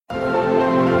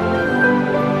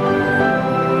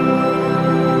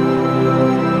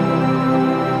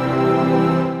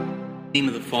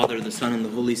the Son, and the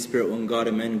Holy Spirit, one God,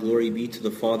 amen. Glory be to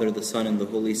the Father, the Son, and the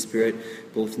Holy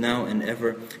Spirit, both now and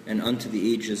ever, and unto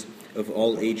the ages of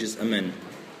all ages, amen.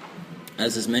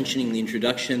 As is mentioning in the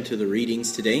introduction to the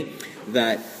readings today,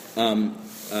 that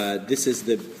this is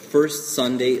the first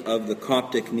Sunday of the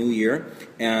Coptic New Year,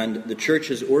 and the Church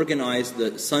has organized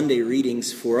the Sunday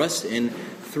readings for us in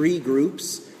three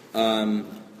groups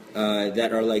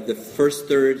that are like the first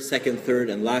third, second third,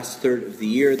 and last third of the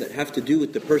year, that have to do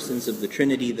with the persons of the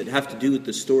Trinity, that have to do with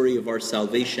the story of our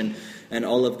salvation, and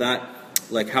all of that.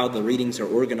 Like how the readings are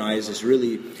organized is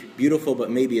really beautiful, but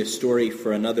maybe a story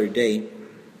for another day.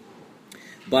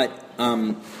 But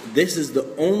this is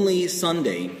the only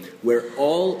Sunday where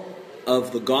all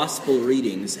of the Gospel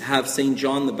readings have St.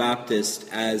 John the Baptist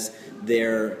as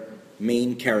their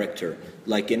main character.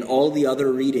 Like in all the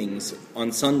other readings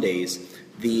on Sundays,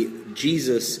 the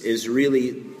Jesus is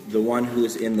really the one who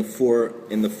is in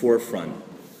the forefront.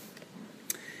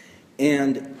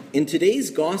 And in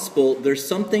today's Gospel, there's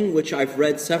something which I've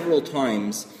read several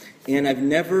times, and I've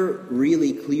never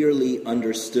really clearly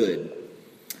understood.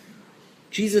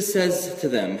 Jesus says to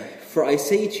them, "For I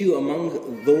say to you,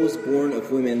 among those born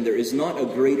of women, there is not a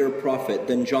greater prophet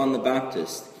than John the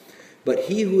Baptist. But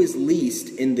he who is least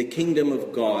in the kingdom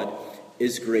of God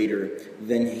is greater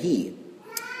than he."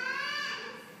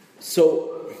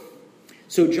 So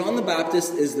John the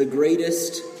Baptist is the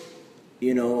greatest,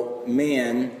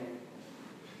 man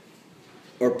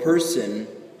or person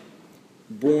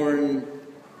born,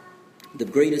 the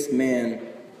greatest man,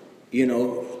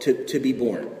 to be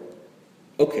born.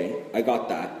 Okay, I got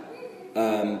that.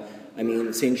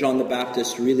 St. John the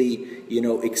Baptist really,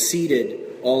 exceeded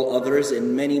all others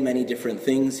in many, many different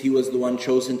things. He was the one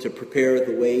chosen to prepare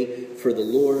the way for the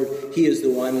Lord. He is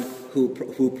the one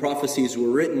who prophecies were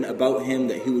written about him,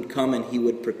 that he would come and he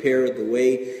would prepare the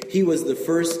way. He was the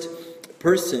first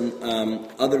person,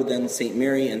 other than St.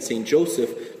 Mary and St.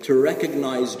 Joseph, to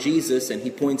recognize Jesus, and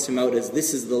he points him out as,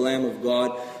 "This is the Lamb of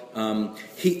God."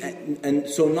 And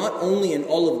so not only in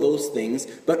all of those things,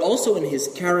 but also in his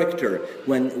character,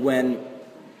 when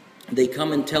they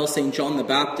come and tell St. John the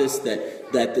Baptist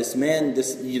that this man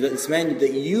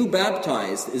that you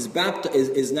baptized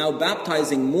is now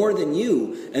baptizing more than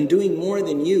you and doing more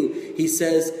than you. He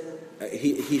says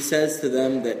to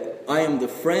them that I am the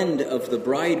friend of the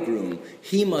bridegroom.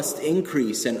 He must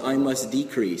increase and I must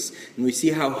decrease. And we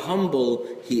see how humble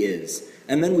he is.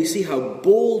 And then we see how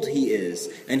bold he is,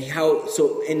 and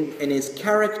so in his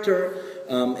character,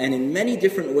 and in many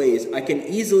different ways, I can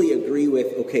easily agree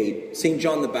with, okay, St.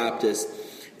 John the Baptist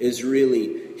is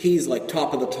really, he's like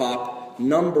top of the top,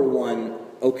 number one,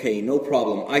 okay, no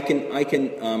problem, I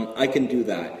can do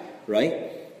that,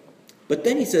 right? But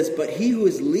then he says, but he who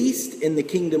is least in the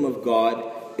kingdom of God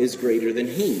is greater than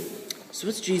he. So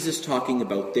what's Jesus talking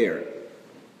about there?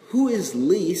 Who is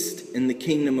least in the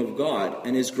kingdom of God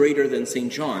and is greater than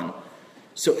St. John?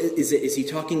 So is he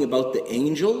talking about the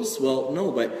angels? Well,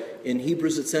 no, but in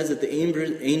Hebrews it says that the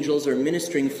angels are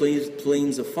ministering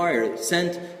flames of fire,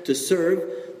 sent to serve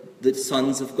the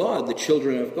sons of God, the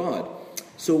children of God.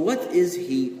 So what is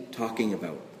he talking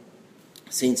about?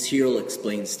 St. Cyril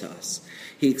explains to us.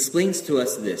 He explains to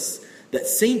us this, that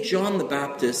St. John the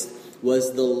Baptist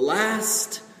was the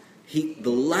last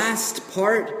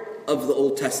part of the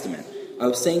Old Testament. I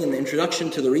was saying in the introduction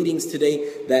to the readings today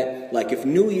that, like, if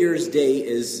New Year's Day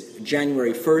is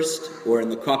January 1st, or in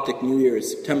the Coptic New Year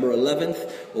is September 11th,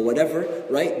 or whatever,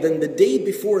 right, then the day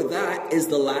before that is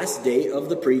the last day of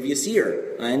the previous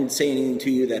year. I didn't say anything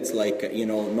to you that's like,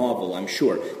 novel, I'm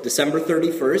sure. December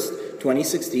 31st,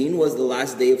 2016 was the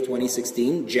last day of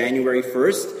 2016. January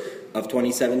 1st of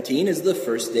 2017 is the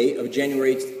first day of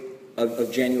January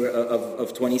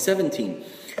of 2017.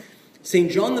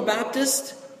 St. John the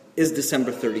Baptist is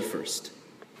December 31st.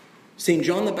 St.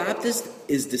 John the Baptist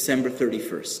is December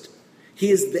 31st. He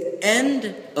is the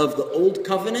end of the Old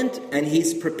Covenant, and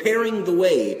he's preparing the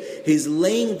way. He's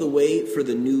laying the way for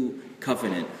the new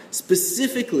covenant.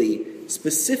 Specifically,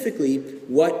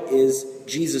 what is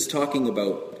Jesus talking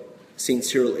about? St.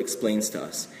 Cyril explains to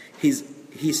us.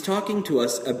 He's talking to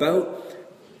us about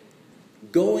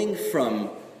going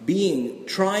from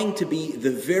trying to be the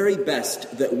very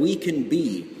best that we can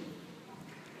be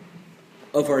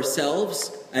of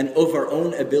ourselves and of our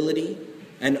own ability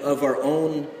and of our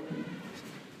own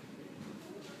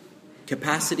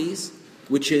capacities,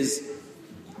 which is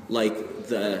like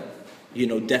the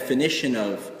definition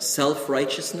of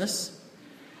self-righteousness,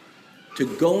 to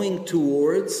going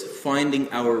towards finding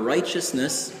our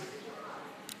righteousness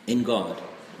in God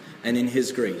and in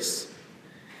His grace.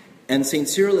 And St.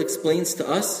 Cyril explains to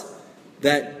us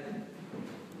that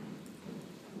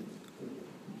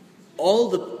all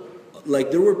the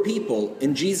there were people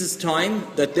in Jesus' time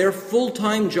that their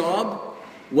full-time job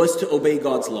was to obey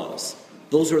God's laws.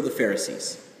 Those were the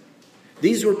Pharisees.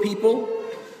 These were people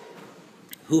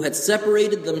who had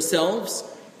separated themselves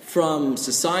from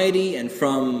society and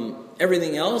from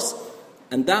everything else,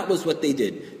 and that was what they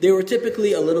did. They were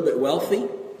typically a little bit wealthy.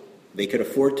 They could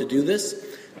afford to do this.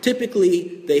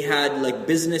 Typically, they had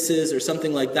businesses or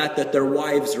something like that their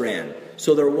wives ran.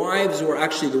 So their wives were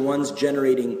actually the ones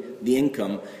generating the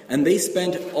income. And they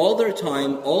spent all their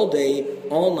time, all day,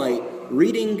 all night,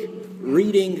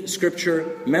 reading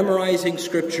Scripture, memorizing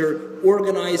Scripture,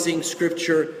 organizing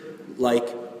Scripture,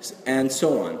 and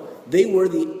so on. They were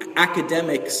the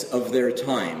academics of their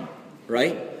time,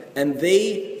 right? And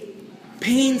they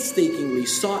painstakingly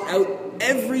sought out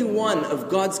every one of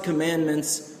God's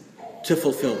commandments to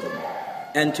fulfill them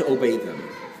and to obey them.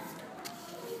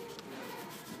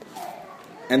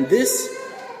 And this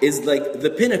is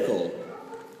the pinnacle.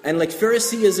 And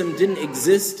Phariseeism didn't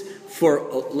exist for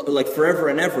forever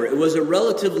and ever. It was a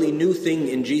relatively new thing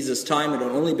in Jesus' time. It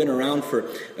had only been around for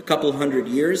a couple hundred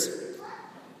years.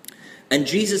 And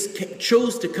Jesus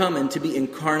chose to come and to be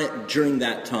incarnate during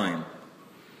that time,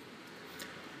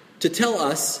 to tell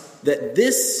us that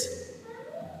this,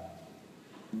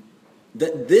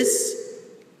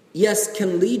 yes,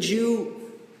 can lead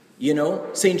you,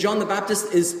 St. John the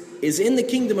Baptist is in the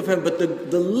kingdom of heaven, but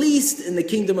the least in the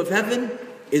kingdom of heaven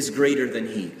is greater than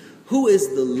he. Who is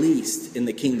the least in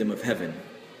the kingdom of heaven?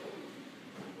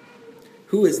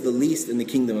 Who is the least in the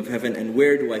kingdom of heaven, and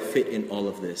where do I fit in all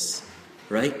of this?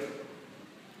 Right?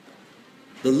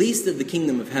 The least of the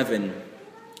kingdom of heaven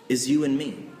is you and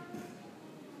me.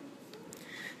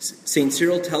 St.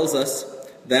 Cyril tells us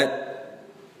that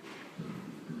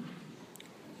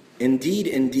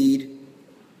indeed,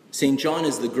 St. John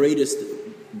is the greatest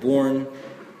born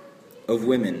of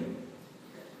women.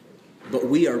 But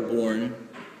we are born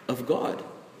of God.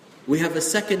 We have a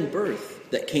second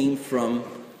birth that came from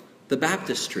the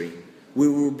baptistry. We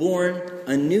were born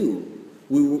anew.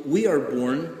 We are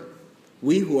born,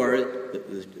 we who are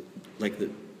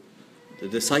the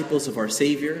disciples of our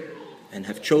Savior and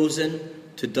have chosen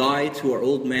to die to our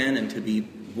old man and to be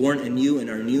born anew in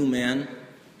our new man,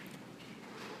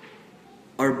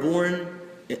 are born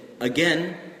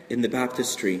again in the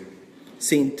baptistry.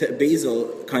 St.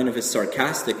 Basil kind of is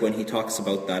sarcastic when he talks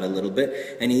about that a little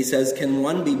bit. And he says, can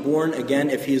one be born again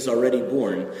if he is already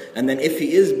born? And then if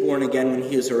he is born again when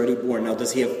he is already born, now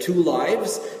does he have two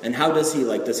lives? And how does he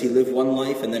does he live one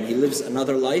life and then he lives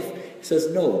another life? He says,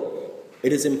 no.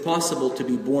 It is impossible to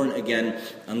be born again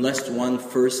unless one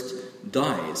first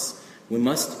dies. We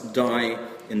must die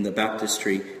in the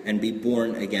baptistry and be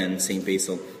born again, St.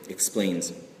 Basil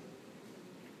explains.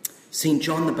 St.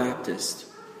 John the Baptist,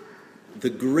 the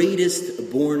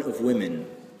greatest born of women.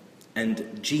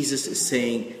 And Jesus is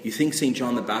saying, you think St.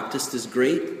 John the Baptist is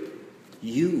great?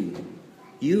 You,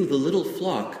 the little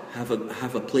flock, have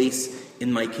a place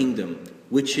in my kingdom,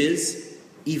 which is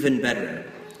even better.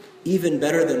 Even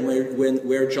better than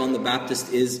where John the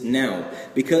Baptist is now.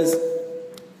 Because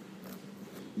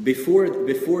before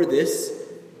this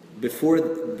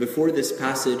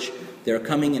passage, they're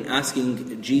coming and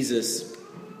asking Jesus.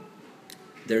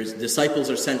 There's disciples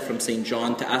are sent from St.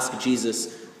 John to ask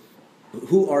Jesus,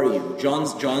 who are you?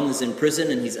 John is in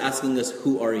prison and he's asking us,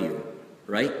 who are you?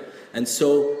 Right? And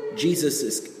so Jesus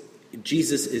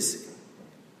is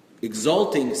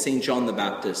exalting St. John the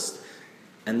Baptist.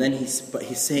 And then he's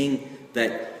saying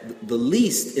that the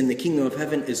least in the kingdom of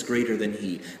heaven is greater than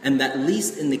he. And that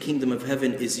least in the kingdom of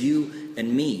heaven is you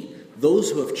and me.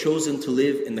 Those who have chosen to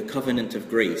live in the covenant of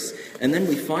grace. And then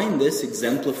we find this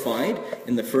exemplified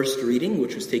in the first reading,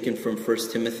 which was taken from 1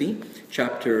 Timothy,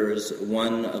 chapters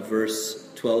 1, verse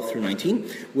 12 through 19,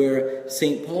 where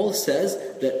St. Paul says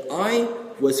that I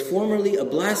was formerly a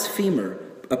blasphemer,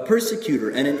 a persecutor,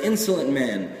 and an insolent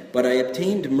man, but I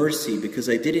obtained mercy because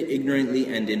I did it ignorantly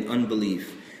and in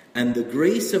unbelief. And the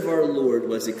grace of our Lord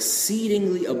was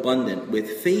exceedingly abundant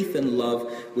with faith and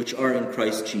love which are in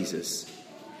Christ Jesus.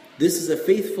 This is a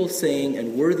faithful saying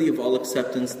and worthy of all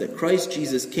acceptance that Christ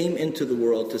Jesus came into the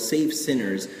world to save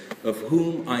sinners, of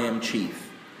whom I am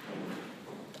chief.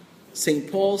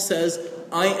 St. Paul says,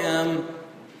 I am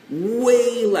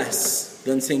way less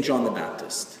than St. John the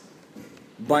Baptist.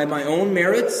 By my own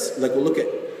merits, we'll look at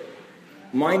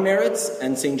my merits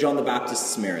and St. John the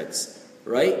Baptist's merits,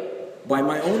 right? By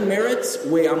my own merits,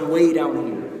 I'm way down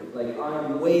here.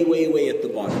 I'm way, way, way at the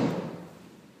bottom.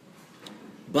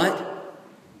 But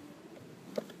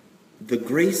the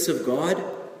grace of God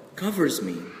covers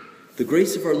me. The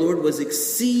grace of our Lord was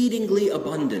exceedingly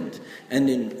abundant. And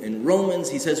in Romans,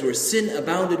 he says, where sin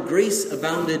abounded, grace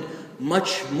abounded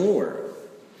much more.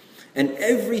 And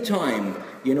every time,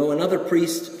 another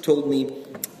priest told me,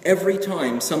 every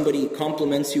time somebody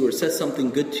compliments you or says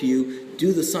something good to you,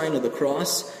 do the sign of the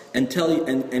cross and tell you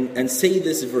and say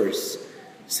this verse.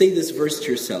 Say this verse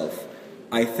to yourself.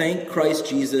 I thank Christ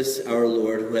Jesus our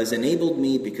Lord, who has enabled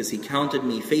me because he counted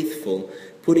me faithful,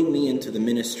 putting me into the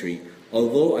ministry.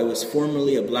 Although I was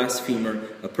formerly a blasphemer,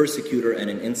 a persecutor, and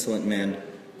an insolent man,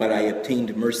 but I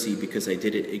obtained mercy because I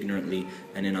did it ignorantly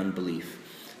and in unbelief.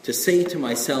 To say to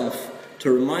myself,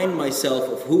 to remind myself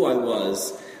of who I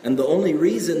was, and the only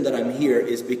reason that I'm here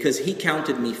is because he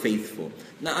counted me faithful.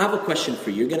 Now, I have a question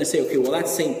for you. You're going to say, okay, well,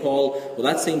 that's St. Paul, well,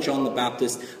 that's St. John the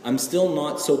Baptist. I'm still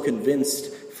not so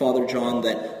convinced, Father John,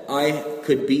 that I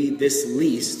could be this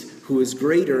least who is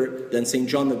greater than St.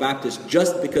 John the Baptist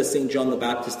just because St. John the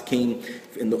Baptist came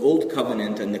in the Old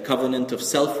Covenant and the covenant of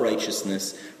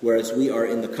self-righteousness, whereas we are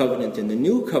in the covenant in the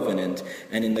New Covenant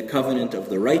and in the covenant of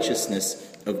the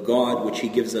righteousness of God, which he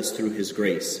gives us through his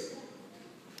grace.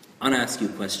 I want to ask you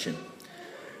a question.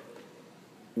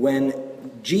 When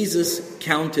Jesus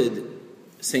counted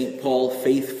St. Paul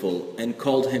faithful and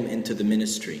called him into the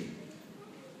ministry,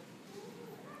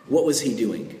 what was he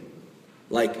doing?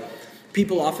 Like,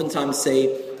 people oftentimes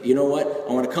say, you know what,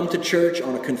 I want to come to church, I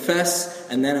want to confess,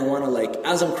 and then I want to,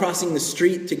 as I'm crossing the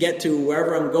street to get to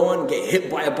wherever I'm going, get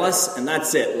hit by a bus, and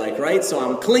that's it, right? So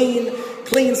I'm clean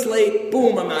slate,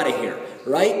 boom, I'm out of here,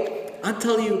 right? I'll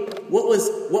tell you, what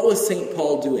was St.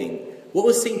 Paul doing? What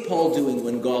was St. Paul doing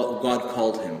when God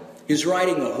called him? He was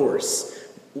riding a horse.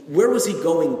 Where was he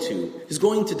going to? He's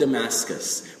going to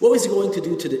Damascus. What was he going to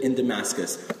do in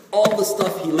Damascus? All the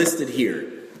stuff he listed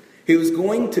here. He was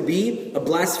going to be a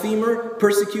blasphemer,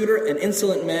 persecutor, an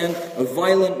insolent man, a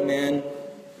violent man,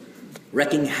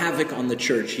 wreaking havoc on the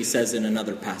church, he says in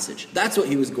another passage. That's what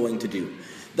he was going to do.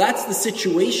 That's the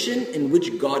situation in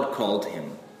which God called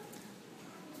him.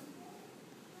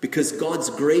 Because God's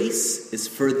grace is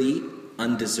for the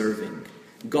undeserving.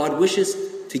 God wishes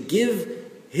to give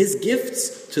his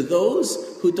gifts to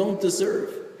those who don't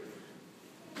deserve.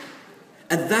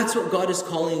 And that's what God is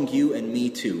calling you and me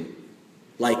to.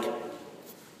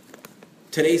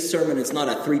 Today's sermon is not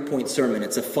a 3-point sermon,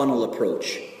 it's a funnel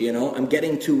approach. I'm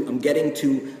getting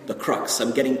to the crux,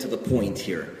 I'm getting to the point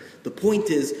here. The point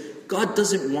is, God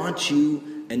doesn't want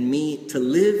you and me to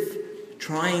live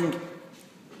trying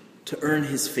to earn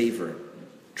his favor,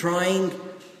 trying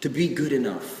to be good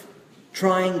enough,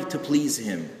 trying to please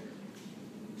him.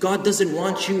 God doesn't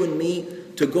want you and me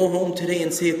to go home today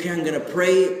and say, okay, I'm going to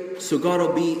pray so God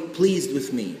will be pleased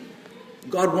with me.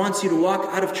 God wants you to walk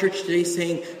out of church today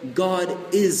saying,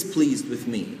 God is pleased with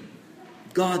me.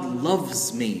 God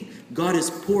loves me. God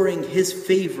is pouring his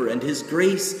favor and his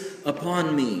grace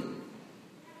upon me.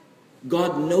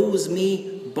 God knows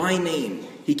me by name.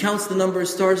 He counts the number of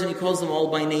stars and he calls them all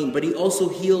by name, but he also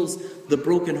heals the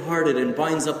brokenhearted and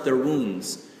binds up their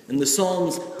wounds. In the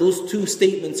Psalms, those two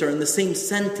statements are in the same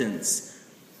sentence.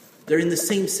 They're in the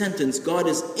same sentence. God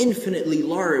is infinitely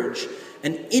large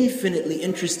and infinitely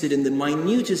interested in the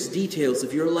minutest details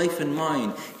of your life and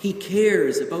mine. He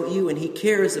cares about you and he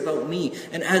cares about me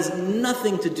and has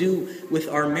nothing to do with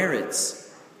our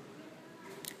merits.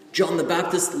 John the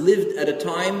Baptist lived at a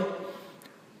time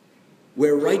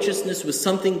where righteousness was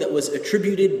something that was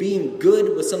attributed, being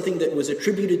good was something that was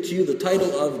attributed to you, the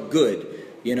title of good.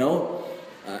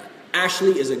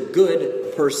 Ashley is a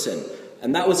good person.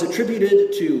 And that was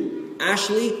attributed to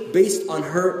Ashley based on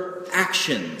her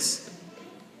actions,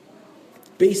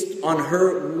 based on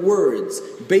her words,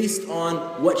 based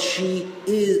on what she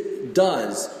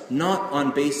does,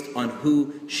 not based on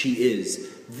who she is.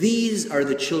 These are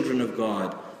the children of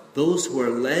God, those who are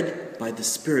led by the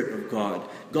Spirit of God.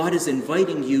 God is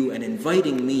inviting you and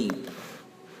inviting me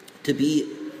to be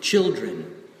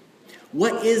children.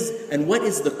 What is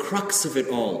the crux of it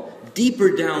all?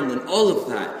 Deeper down than all of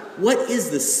that, what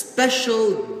is the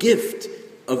special gift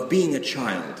of being a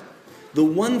child? The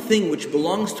one thing which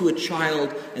belongs to a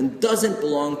child and doesn't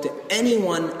belong to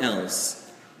anyone else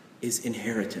is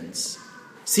inheritance.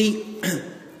 See,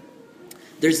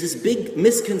 there's this big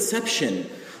misconception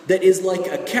that is like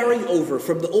a carryover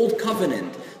from the Old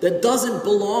Covenant that doesn't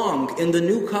belong in the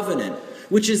New Covenant,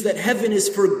 which is that heaven is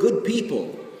for good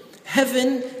people.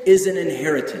 Heaven is an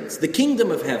inheritance. The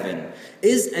kingdom of heaven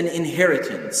is an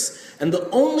inheritance. And the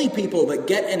only people that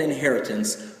get an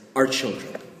inheritance are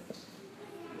children.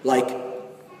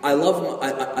 I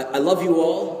love you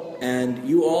all, and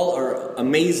you all are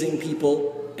amazing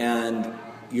people, and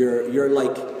you're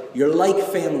like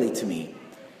family to me.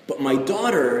 But my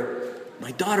daughter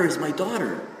is my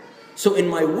daughter. So in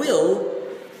my will,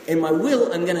 I'm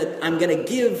gonna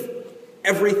give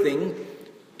everything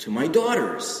to my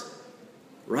daughters,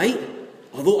 right?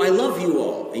 Although I love you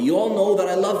all, and you all know that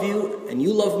I love you, and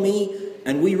you love me,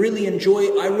 and I really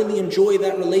enjoy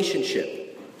that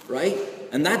relationship, right?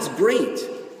 And that's great.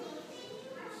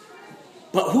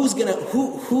 But who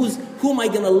am I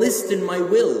gonna list in my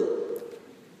will?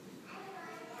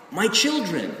 My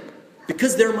children,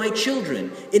 because they're my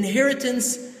children.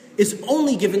 Inheritance is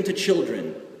only given to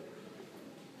children.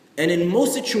 And in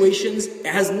most situations, it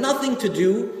has nothing to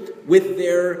do with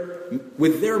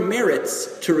their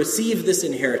merits to receive this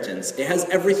inheritance. It has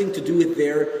everything to do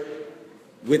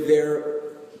with their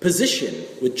position,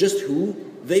 with just who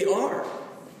they are.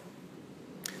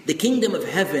 The kingdom of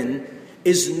heaven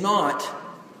is not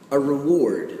a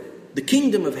reward. The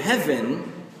kingdom of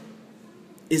heaven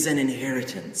is an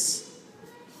inheritance.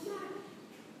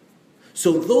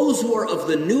 So those who are of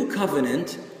the new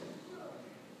covenant,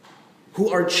 who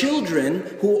are children,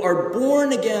 who are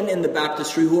born again in the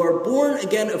baptistry, who are born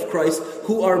again of Christ,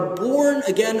 who are born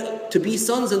again to be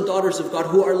sons and daughters of God,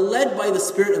 who are led by the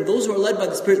Spirit, and those who are led by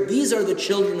the Spirit, these are the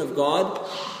children of God.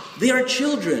 They are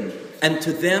children, and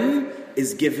to them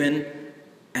is given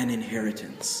an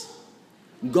inheritance.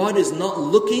 God is not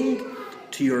looking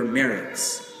to your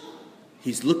merits.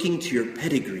 He's looking to your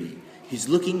pedigree. He's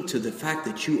looking to the fact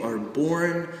that you are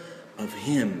born of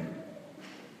Him.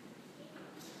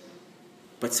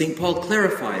 But St. Paul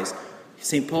clarifies,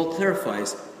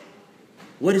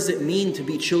 what does it mean to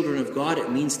be children of God?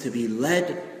 It means to be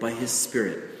led by His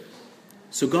Spirit.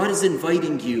 So God is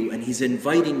inviting you, and He's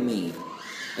inviting me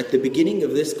at the beginning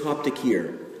of this Coptic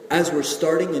year, as we're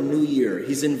starting a new year.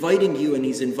 He's inviting you and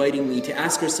He's inviting me to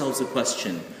ask ourselves a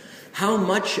question. How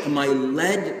much am I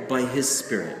led by His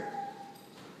Spirit?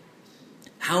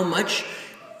 How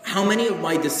many of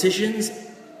my decisions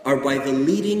are by the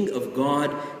leading of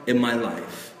God in my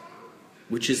life,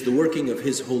 which is the working of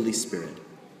His Holy Spirit?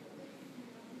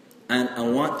 And I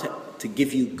want to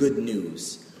give you good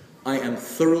news. I am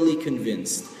thoroughly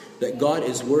convinced that God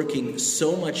is working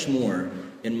so much more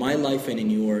in my life and in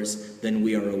yours than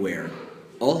we are aware.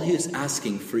 All He is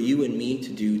asking for you and me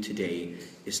to do today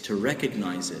is to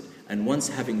recognize it, and once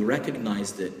having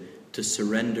recognized it, to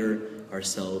surrender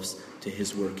ourselves to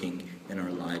His working in our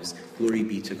lives. Glory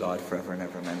be to God forever and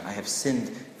ever. Amen. I have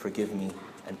sinned, forgive me,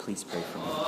 and please pray for me.